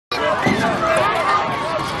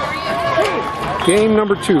Game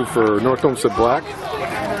number 2 for North Olmsted Black.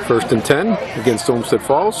 1st and 10 against Olmsted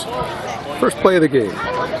Falls. First play of the game.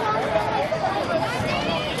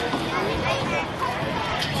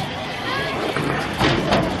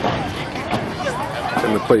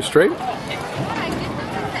 And the play straight.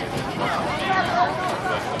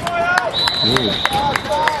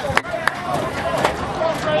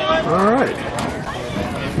 All right.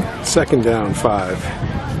 2nd down, 5.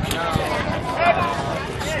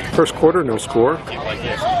 First quarter, no score.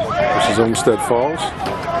 Versus Olmsted Falls.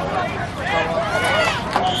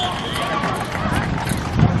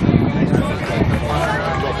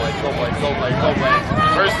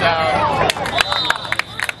 First down.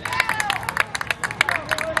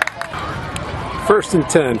 1st and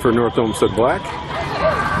 10 for North Olmsted Black.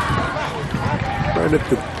 Right at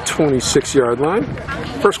the 26-yard line.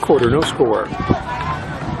 First quarter, no score.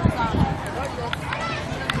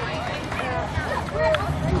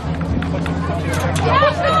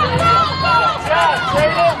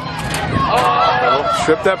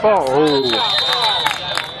 Strip that ball. Oh.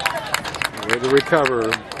 Way to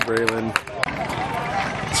recover, Braylon.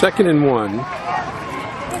 2nd and 1.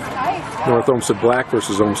 North Olmsted Black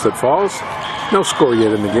versus Olmsted Falls. No score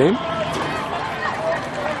yet in the game.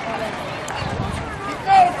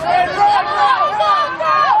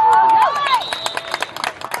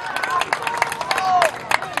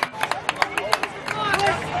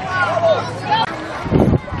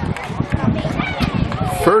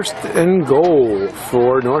 First and goal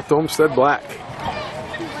for North Olmsted Black.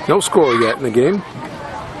 No score yet in the game.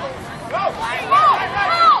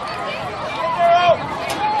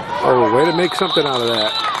 Oh, way to make something out of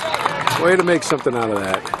that. Way to make something out of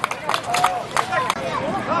that.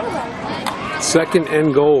 2nd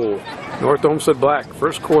and goal. North Olmsted Black.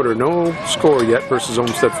 First quarter, no score yet versus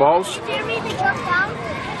Olmsted Falls.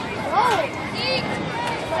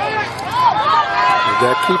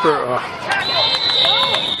 That keeper.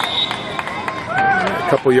 A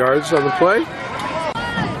couple yards on the play.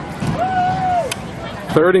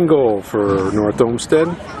 3rd and goal for North Olmsted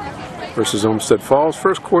versus Olmsted Falls.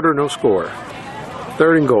 First quarter, no score.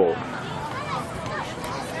 3rd and goal.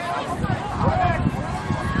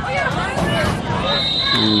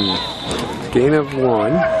 Gain of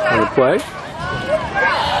 1 on the play.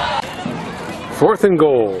 4th and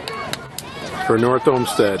goal for North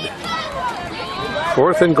Olmsted.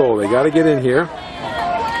 4th and goal. They got to get in here.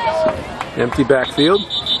 Empty backfield.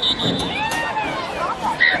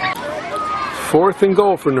 4th and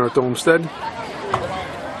goal for North Olmsted.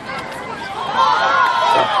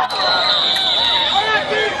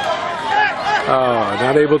 Oh,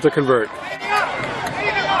 not able to convert.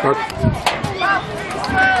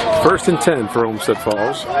 1st and 10 for Olmsted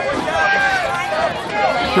Falls.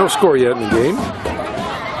 No score yet in the game.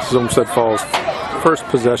 This is Olmsted Falls' first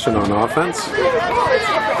possession on offense.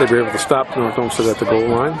 They were able to stop North Olmsted at the goal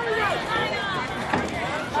line.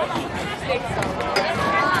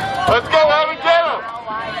 Let's go, Evan, get him!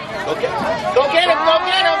 Go get him! Go get him! Go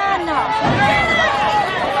get him!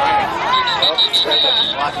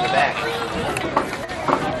 Block in the back.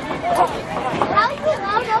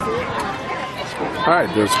 All right,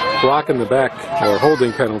 there's block in the back, or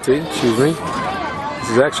holding penalty, excuse me. This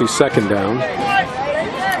is actually 2nd down.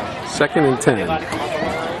 2nd and 10.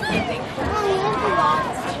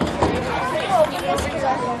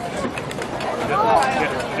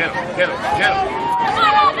 Get him!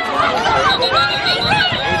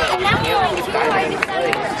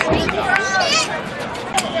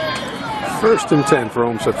 1st and 10 for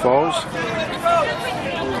Olmsted Falls.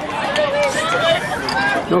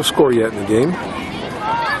 No score yet in the game.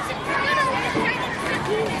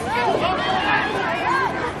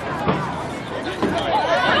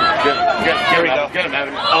 Get him,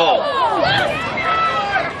 Evan. Oh!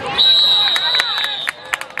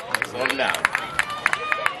 Slow him down.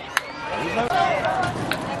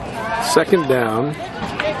 2nd down.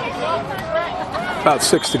 About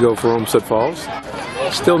 6 to go for Olmsted Falls.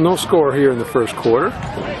 Still no score here in the first quarter,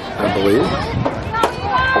 I believe.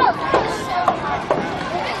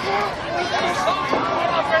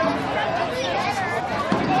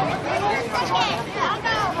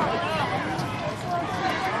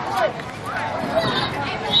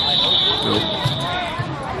 Nope.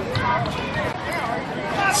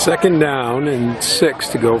 2nd down and 6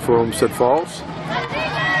 to go for Olmsted Falls.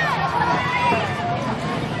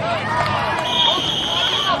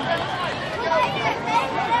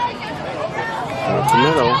 Up the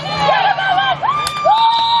middle.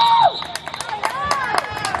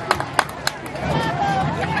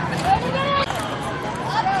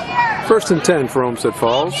 First and 10 for Olmsted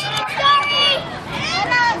Falls.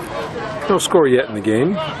 No score yet in the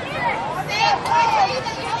game.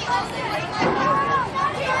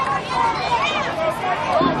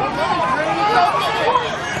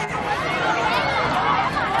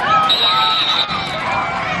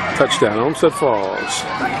 Touchdown, Olmsted Falls.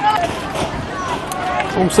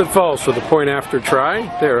 Olmsted Falls for the point after try.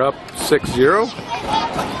 They're up 6-0.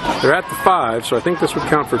 They're at the 5, so I think this would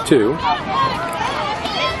count for 2.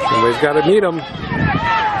 Somebody's got to meet them.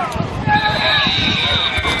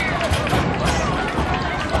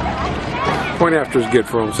 Point after is good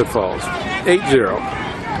for Olmsted Falls. 8-0.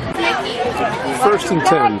 First and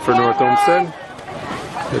 10 for North Olmsted.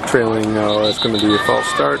 They're trailing, it's going to be a false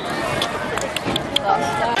start.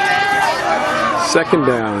 Second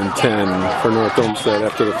down and 10 for North Olmsted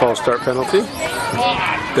after the false start penalty.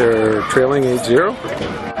 They're trailing 8-0.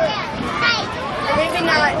 Maybe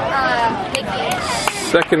not,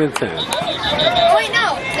 Second and 10. Oh, wait,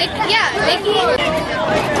 no. Mickey.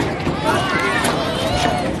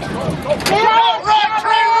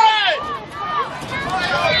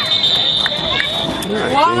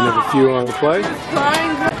 Alright, gain of a few on the play.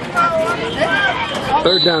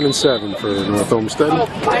 Third down and 7 for North Olmsted.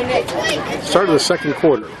 Start of the second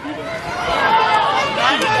quarter.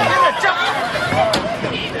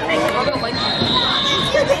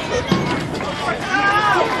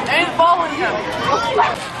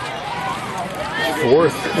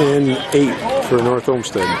 Fourth and 8 for North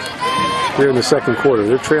Olmsted. Here in the second quarter.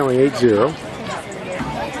 They're trailing 8-0.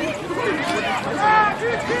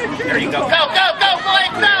 There you go. Go,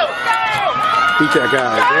 Blake, go! Beat that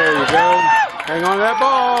guy. There you go. Hang on to that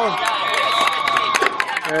ball.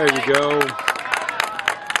 There you go.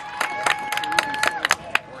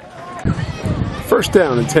 First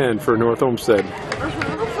down and 10 for North Olmsted.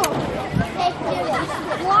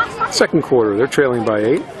 Second quarter, they're trailing by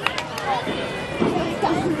 8.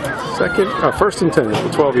 First and 10 at the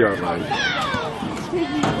 12-yard line.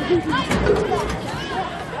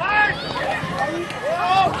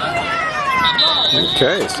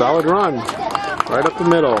 Okay, solid run. Right up the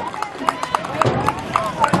middle.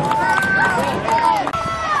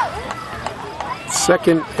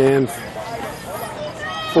 Second and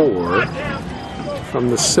 4 from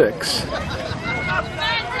the 6.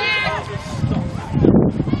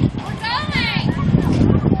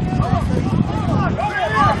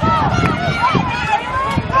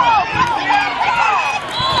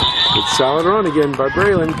 Good solid run again by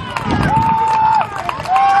Braylon.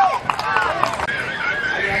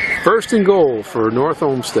 First and goal for North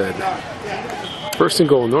Olmsted. First and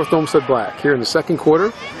goal, North Olmsted Black. Here in the second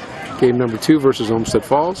quarter. Game number 2 versus Olmsted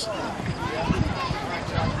Falls.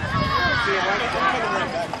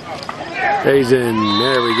 He's in.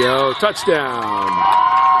 There we go. Touchdown.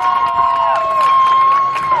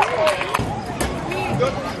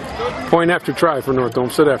 Point after try for North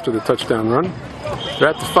Olmsted after the touchdown run. They're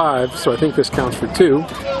at the 5, so I think this counts for 2.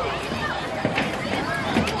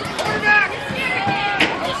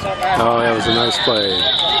 Oh, that was a nice play.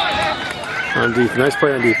 Nice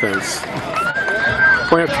play on defense.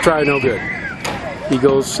 Point after try, no good.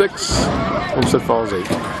 Eagles 6, Olmsted Falls 8.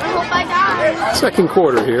 Second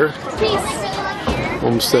quarter here.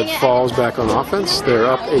 Olmsted Falls back on offense. They're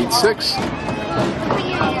up 8-6.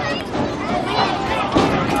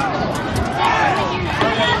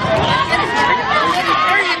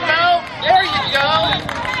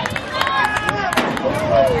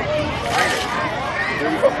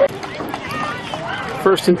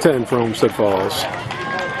 First and 10 for Olmsted Falls.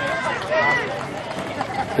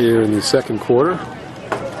 Here in the second quarter,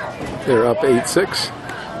 they're up 8-6.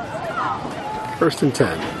 First and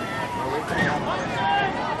 10.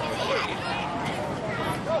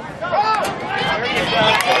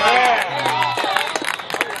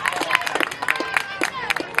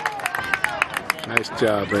 Nice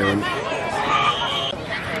job, Braylon.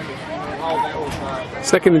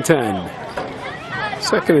 Second and 10.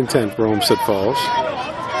 Second and 10 for Olmsted Falls.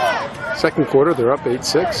 Second quarter, they're up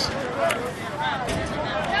 8-6.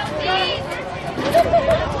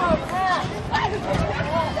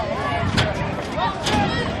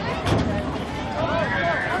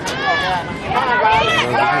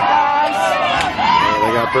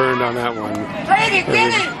 They got burned on that one.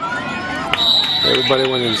 Everybody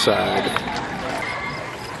went inside.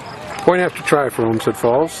 Point after try for Olmsted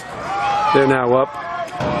Falls. They're now up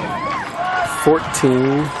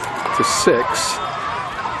 14-6.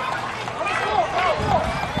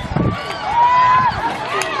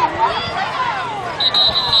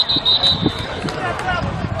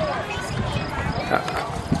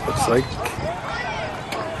 Looks like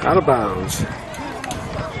out of bounds.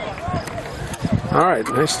 All right,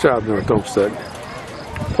 nice job, North Olmsted.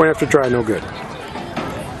 Point after try, no good.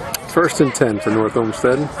 First and 10 for North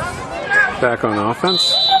Olmsted. Back on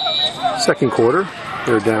offense. Second quarter,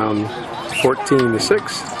 they're down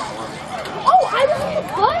 14-6. Oh, I was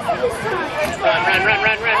this time. Run.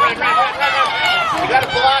 You gotta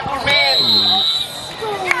block.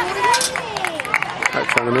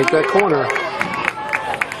 Trying to make that corner.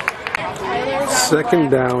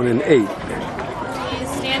 2nd down and 8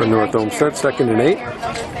 for North Olmsted. 2nd and 8.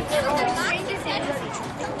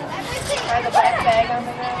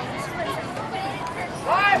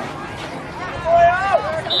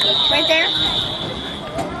 Right there.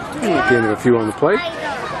 Gain of a few on the play.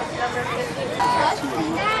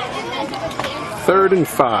 3rd and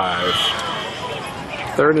 5.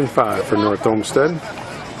 3rd and 5 for North Olmsted.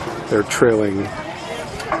 They're trailing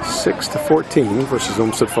 6-14 versus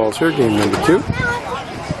Olmsted Falls here, game number 2.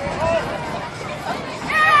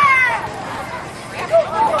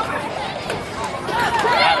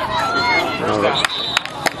 All right.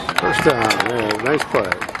 First down, yeah, nice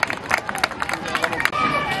play.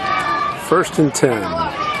 1st and 10,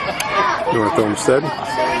 North Olmsted. A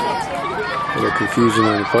little confusion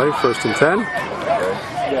on the play. 1st and 10.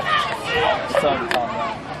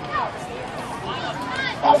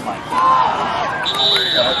 Oh my God.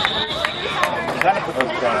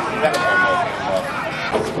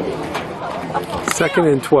 2nd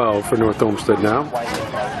and 12 for North Olmsted now.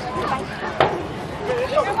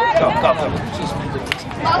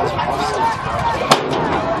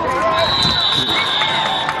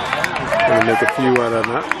 Gonna make a few out of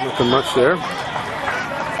that. Nothing much there.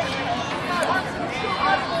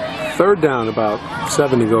 3rd down, about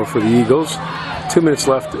 7 to go for the Eagles. 2 minutes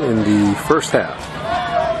left in the first half.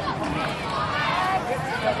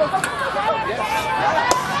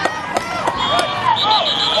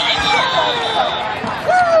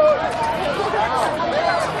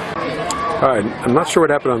 All right, I'm not sure what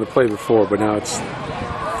happened on the play before, but now it's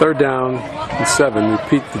 3rd down and 7.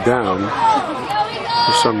 Repeat the down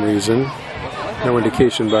for some reason. No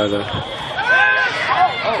indication by the...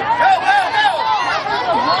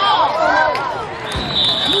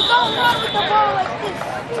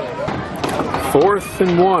 4th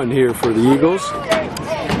and 1 here for the Eagles.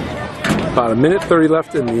 About 1:30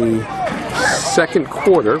 left in the 2nd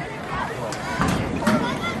quarter.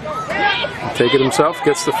 Take it himself,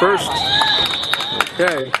 gets the first.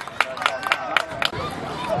 Okay.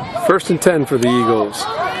 1st and 10 for the Eagles.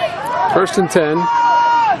 1st and 10.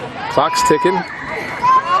 Clock's ticking.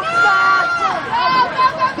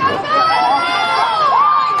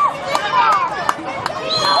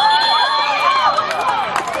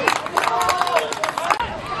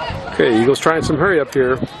 Okay, Eagles trying some hurry up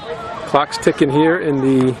here. Clock's ticking here in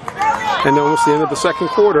the and almost the end of the 2nd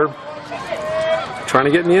quarter. Trying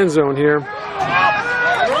to get in the end zone here.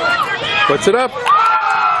 Puts it up.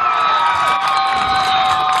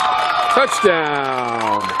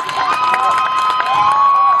 Touchdown.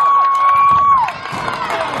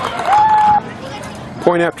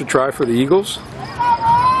 Point after try for the Eagles.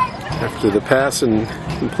 After the pass and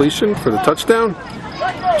completion for the touchdown.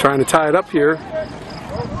 Trying to tie it up here.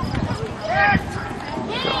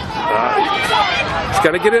 He's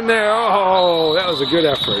got to get in there. Oh, that was a good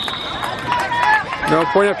effort. No,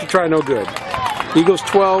 point after try, no good. Eagles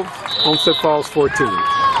 12, Olmsted Falls 14.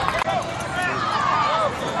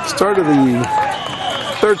 Start of the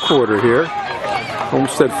 3rd quarter here.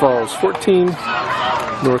 Olmsted Falls 14,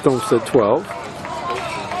 North Olmsted 12.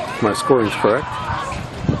 My scoring's correct.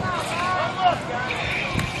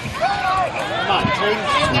 Come on,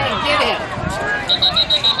 get him.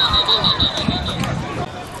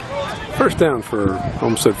 1st down for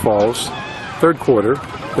Olmsted Falls. 3rd quarter.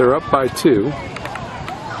 They're up by 2.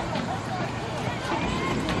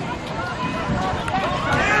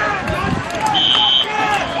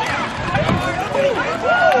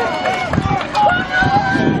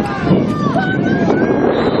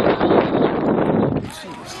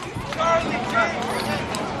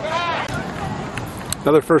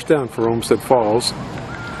 Another 1st down for Olmsted Falls.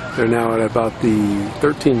 They're now at about the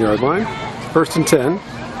 13-yard line. 1st and 10.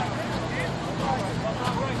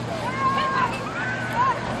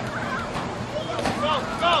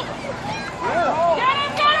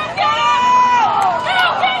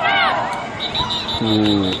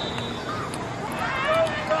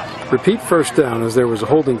 Repeat 1st down, as there was a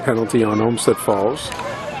holding penalty on Olmsted Falls.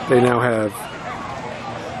 They now have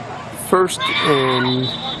 1st and...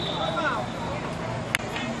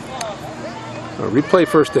 replay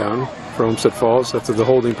 1st down for Olmsted Falls after the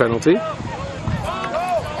holding penalty.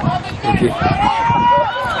 Thank you.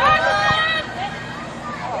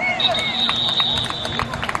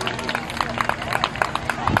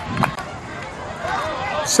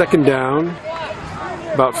 Second down,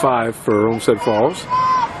 about 5 for Olmsted Falls.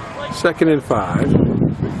 2nd and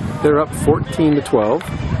 5. They're up 14-12.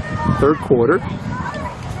 3rd quarter.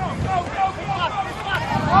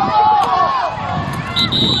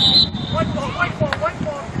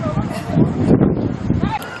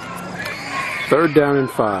 Third down and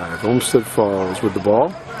 5. Olmsted Falls with the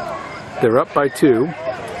ball. They're up by 2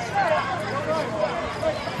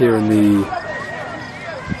 here in the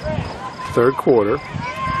third quarter.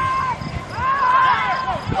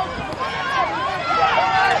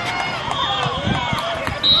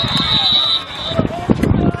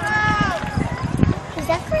 Is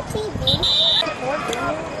that for TV?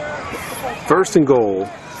 First and goal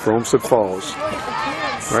for Olmsted Falls.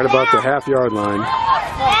 Right about the half-yard line.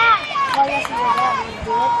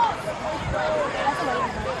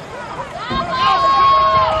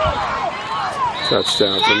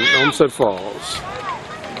 Touchdown from Olmsted Falls.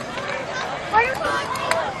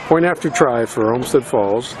 Point after try for Olmsted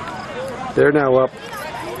Falls. They're now up,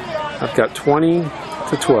 I've got 20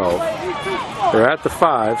 to 12. They're at the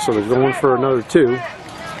 5, so they're going for another 2.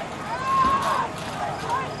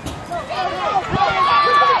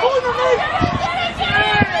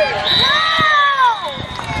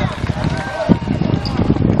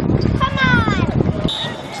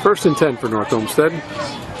 First and 10 for North Olmsted.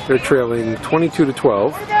 They're trailing 22 to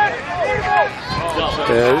 12. It's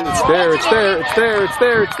there, it's there, it's there, it's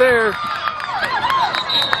there, it's there.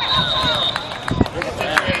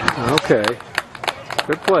 Okay.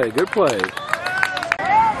 Good play, good play.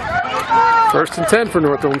 First and 10 for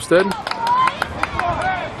North Olmsted.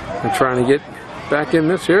 They're trying to get back in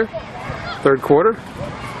this here. Third quarter.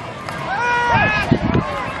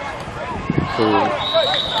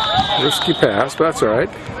 Risky pass, but that's all right.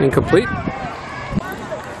 Incomplete.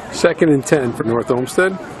 Second and 10 for North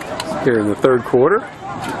Olmsted here in the third quarter.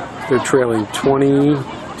 They're trailing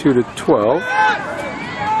 22 to 12.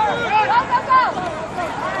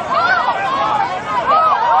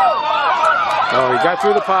 Oh, he got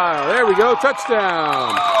through the pile. There we go.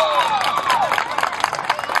 Touchdown.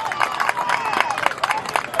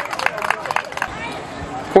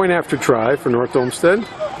 Point after try for North Olmsted.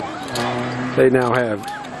 They now have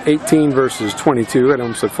 18 versus 22 at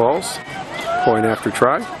Olmsted Falls. Point after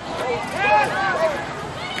try.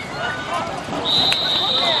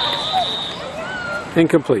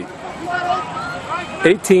 Incomplete.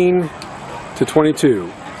 18 to 22.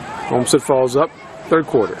 Olmsted Falls up, third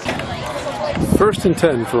quarter. First and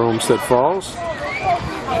 10 for Olmsted Falls.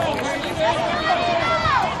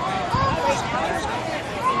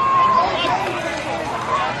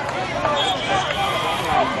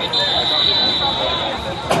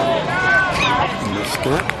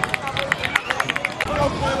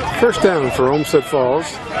 First down for Olmsted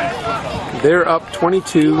Falls. They're up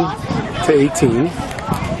 22 to 18.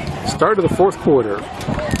 Start of the fourth quarter.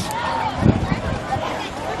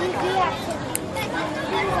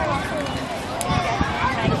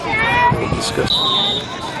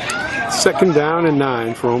 Second down and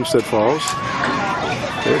 9 for Olmsted Falls.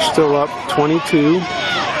 They're still up 22. We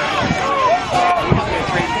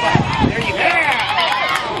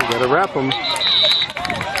gotta wrap them.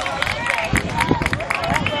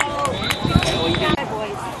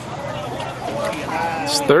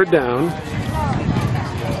 It's third down.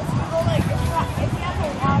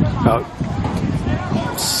 About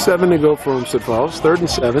 7 to go for Olmsted Falls. 3rd and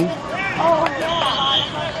 7.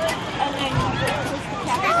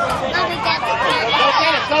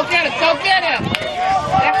 Go get him! Go get him!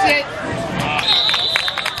 That's it.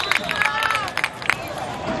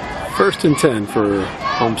 First and 10 for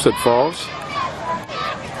Olmsted Falls.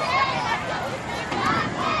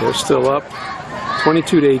 They're still up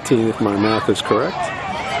 22 to 18 if my math is correct.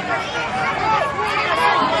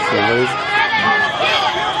 So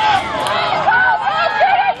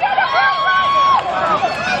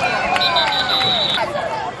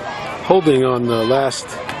holding on the last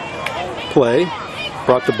play,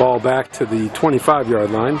 brought the ball back to the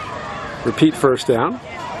 25-yard line. Repeat first down.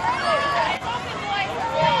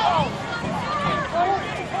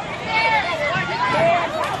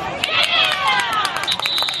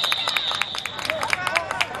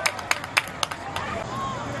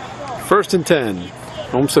 First and 10,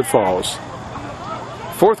 Olmsted Falls.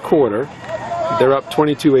 Fourth quarter, they're up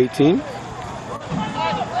 22-18.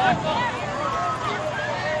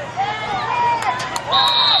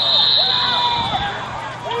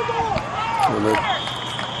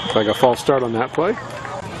 Like a false start on that play.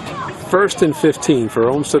 First and 15 for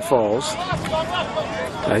Olmsted Falls.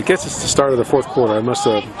 I guess it's the start of the fourth quarter. I must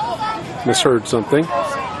have misheard something.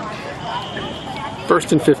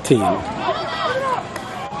 First and 15.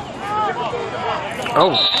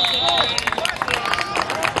 Oh.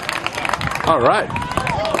 All right.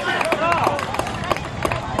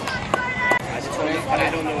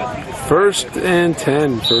 First and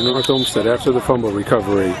 10 for North Olmsted after the fumble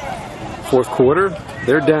recovery. Fourth quarter,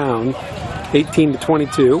 they're down 18 to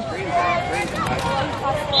 22.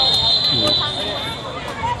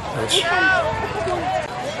 pitch.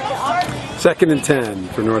 2nd and 10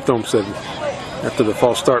 for North Olmsted after the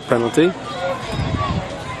false start penalty.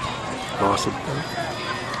 Awesome.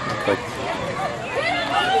 Okay.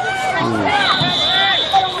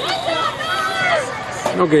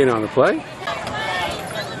 No gain on the play.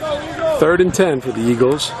 3rd and 10 for the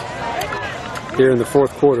Eagles here in the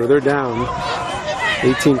 4th quarter. They're down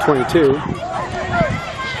 18-22.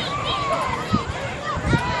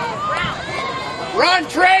 Run,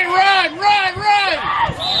 Trey, run, run, run!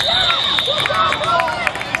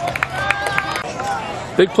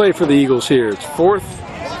 Big play for the Eagles here. It's 4th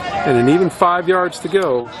and an even 5 yards to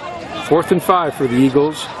go. 4th and 5 for the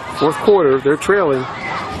Eagles. 4th quarter, they're trailing. Run,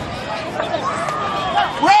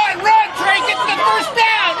 run, Trey, get the first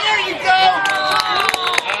down. There you go.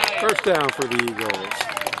 First down for the Eagles.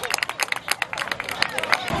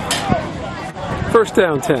 1st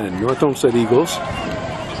down 10, North Olmsted Eagles.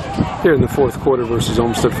 Here in the 4th quarter versus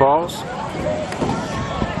Olmsted Falls.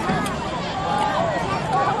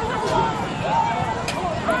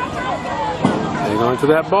 Hang on to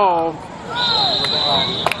that ball.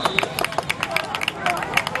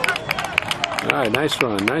 All right, nice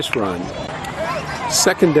run, nice run.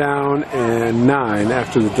 2nd down and 9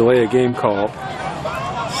 after the delay of game call.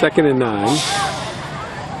 2nd and 9.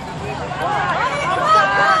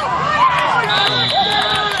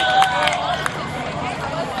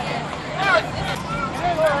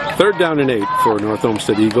 Third down and 8 for North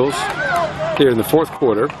Olmsted Eagles here in the 4th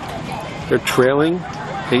quarter. They're trailing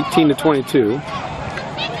 18-22.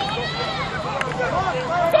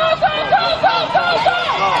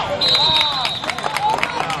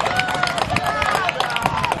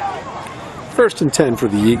 First and 10 for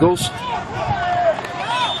the Eagles.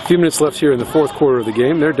 A few minutes left here in the 4th quarter of the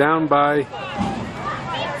game. They're down by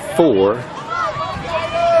 4.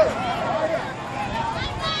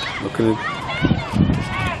 Looking at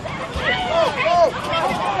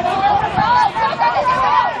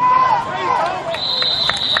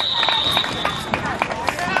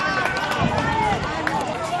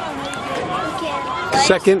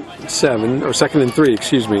second and 3,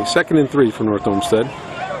 excuse me. 2nd and 3 for North Olmsted.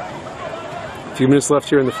 A few minutes left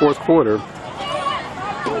here in the 4th quarter.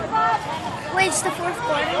 Wait, it's the 4th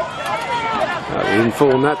quarter? We didn't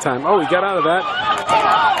fool him that time. Oh, he got out of that.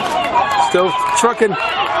 Still trucking.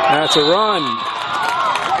 That's a run.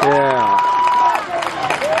 Yeah.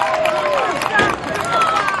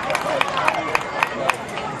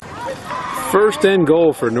 First and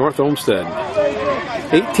goal for North Olmsted.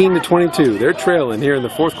 18-22. They're trailing here in the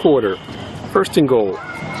 4th quarter. First and goal.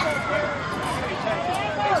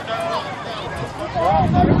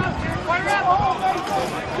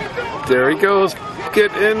 There he goes.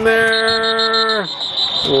 Get in there.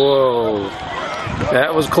 Whoa.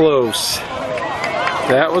 That was close.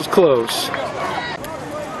 That was close.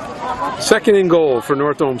 2nd and goal for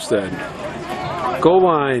North Olmsted. Goal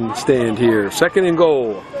line stand here. 2nd and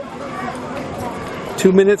goal.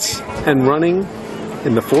 2 minutes and running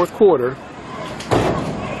in the 4th quarter.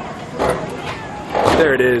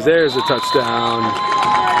 There it is. There's a touchdown.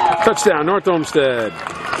 Touchdown, North Olmsted.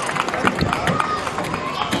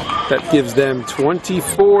 That gives them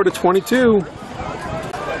 24-22.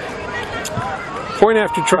 Point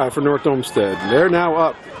after try for North Olmsted. They're now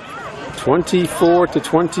up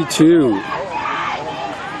 24-22.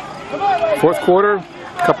 4th quarter,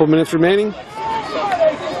 a couple minutes remaining.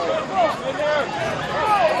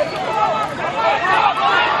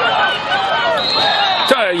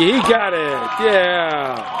 He got it.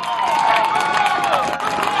 Yeah.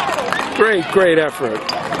 Great effort.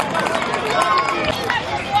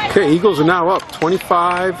 Okay, Eagles are now up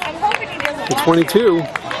 25-22.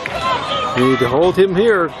 We need to hold him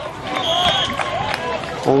here.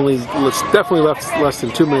 Definitely less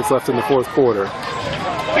than 2 minutes left in the 4th quarter.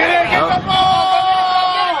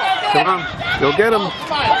 Come on, go get him.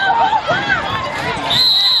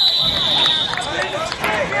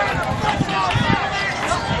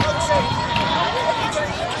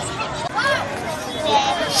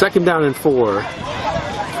 Second down and 4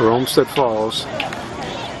 for Olmsted Falls.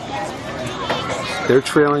 They're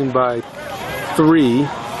trailing by 3.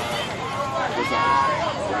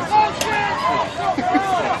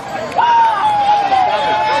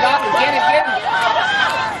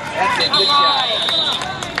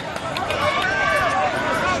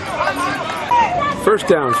 First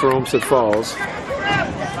down for Olmsted Falls.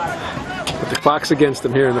 But the clock's against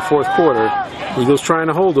them here in the 4th quarter. Eagles trying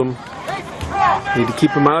to hold them. Need to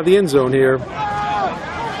keep them out of the end zone here. Yeah,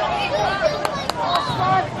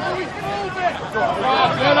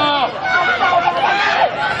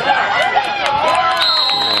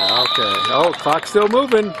 okay. Oh, clock's still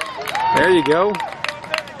moving. There you go.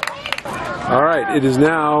 All right, it is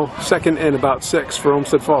now 2nd and about 6 for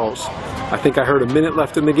Olmsted Falls. I think I heard a minute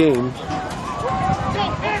left in the game.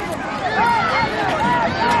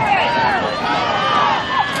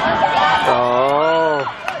 Oh.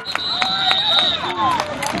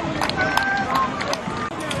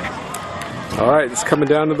 All right, it's coming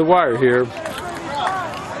down to the wire here.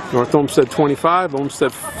 North Olmsted 25,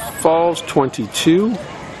 Olmsted Falls 22.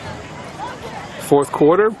 4th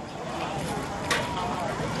quarter.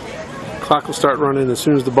 Clock will start running as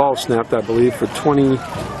soon as the ball snapped, I believe, for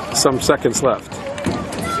 20-some seconds left.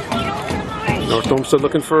 North Olmsted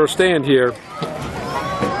looking for a stand here.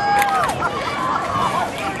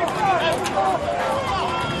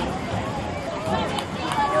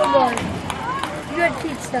 Good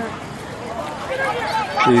pizza.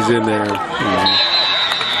 He's in there.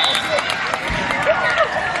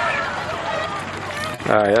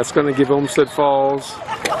 All right, that's going to give Olmsted Falls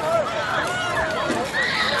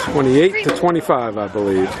 28 to 25, I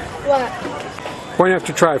believe. What? Point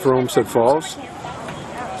after try for Olmsted Falls.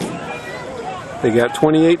 They got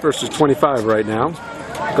 28 versus 25 right now.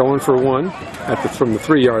 Going for 1 from the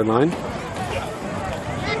 3-yard line.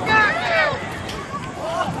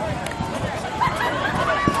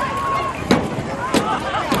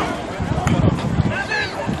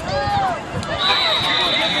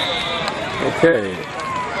 Okay.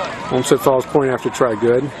 Olmsted Falls point after try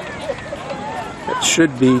good. It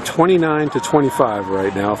should be 29 to 25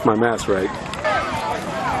 right now, if my math's right.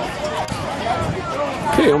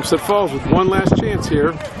 Okay, Olmsted Falls with one last chance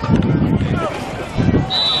here.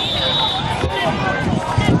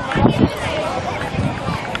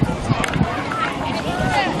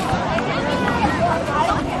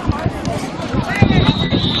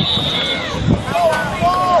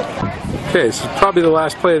 Okay, this is probably the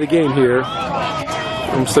last play of the game here.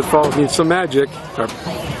 Olmsted Falls needs some magic. Or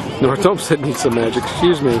North Olmsted needs some magic,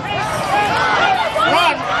 excuse me.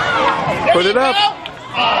 Put it up.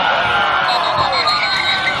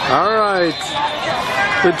 All right.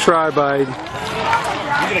 Good try by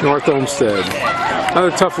North Olmsted.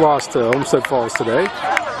 Another tough loss to Olmsted Falls today.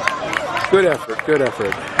 Good effort, good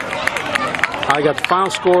effort. I got the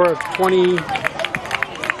final score of 29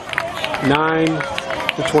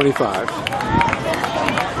 to 25.